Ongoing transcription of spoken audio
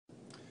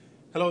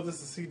Hello,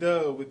 this is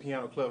C-Dub with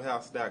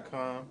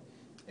PianoClubhouse.com,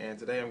 and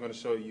today I'm going to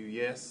show you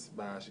Yes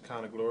by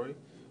Shekinah Glory.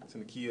 It's in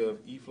the key of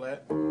E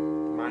flat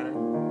minor,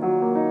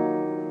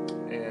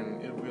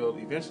 and it will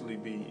eventually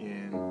be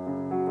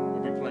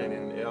we'll be playing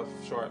in F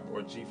sharp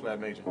or G flat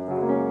major.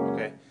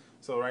 Okay,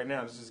 so right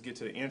now let's just get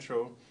to the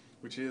intro,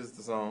 which is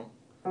the song.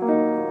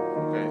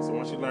 Okay, so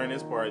once you learn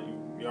this part,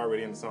 you're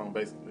already in the song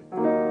basically.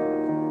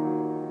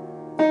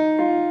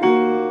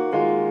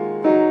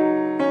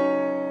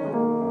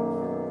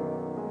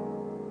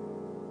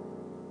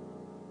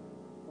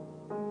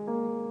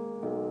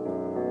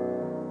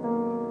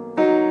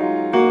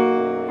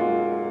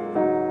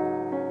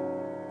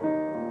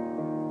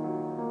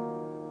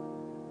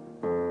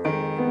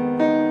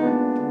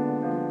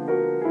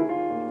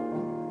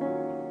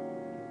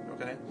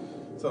 Okay,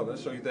 so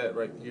let's show you that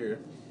right here.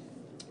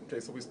 Okay,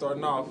 so we're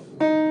starting off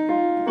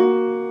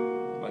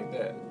like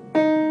that.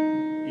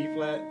 E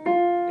flat,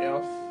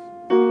 F,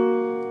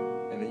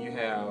 and then you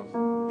have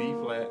B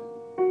flat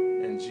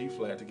and G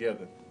flat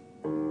together.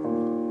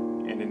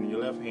 And then in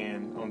your left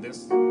hand on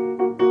this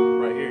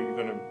right here, you're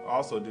gonna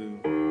also do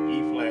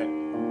E flat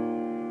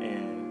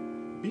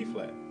and B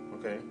flat.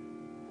 Okay,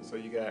 so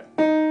you got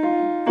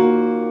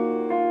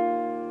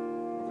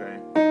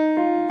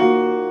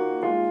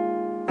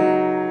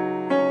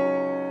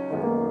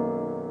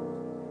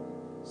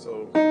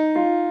So here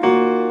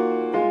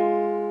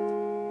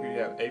you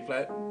have A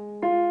flat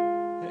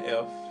and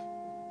F,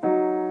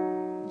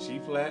 G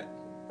flat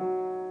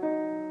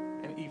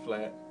and E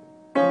flat,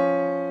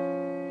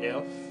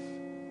 F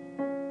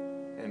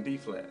and D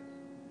flat.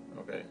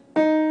 Okay.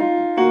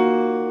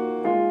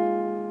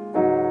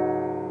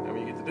 And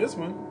when you get to this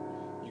one,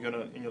 you're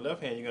gonna in your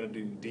left hand you're gonna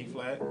do D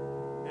flat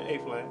and A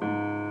flat.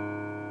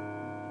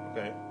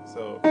 Okay,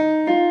 so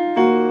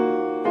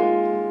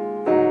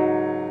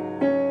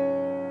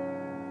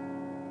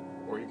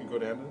go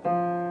down to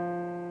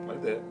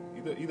like that,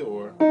 either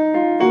or,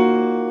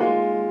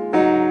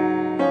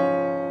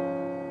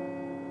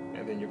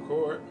 and then your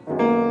chord,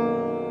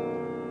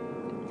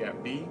 you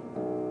got B,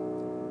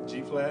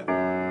 G flat,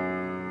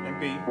 and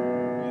B in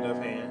your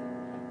left hand.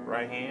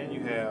 Right hand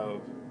you have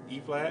E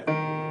flat,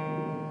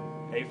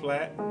 A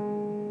flat,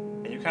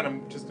 and you're kind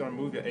of just gonna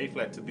move your A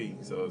flat to B,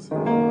 so it's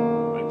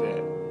like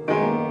that.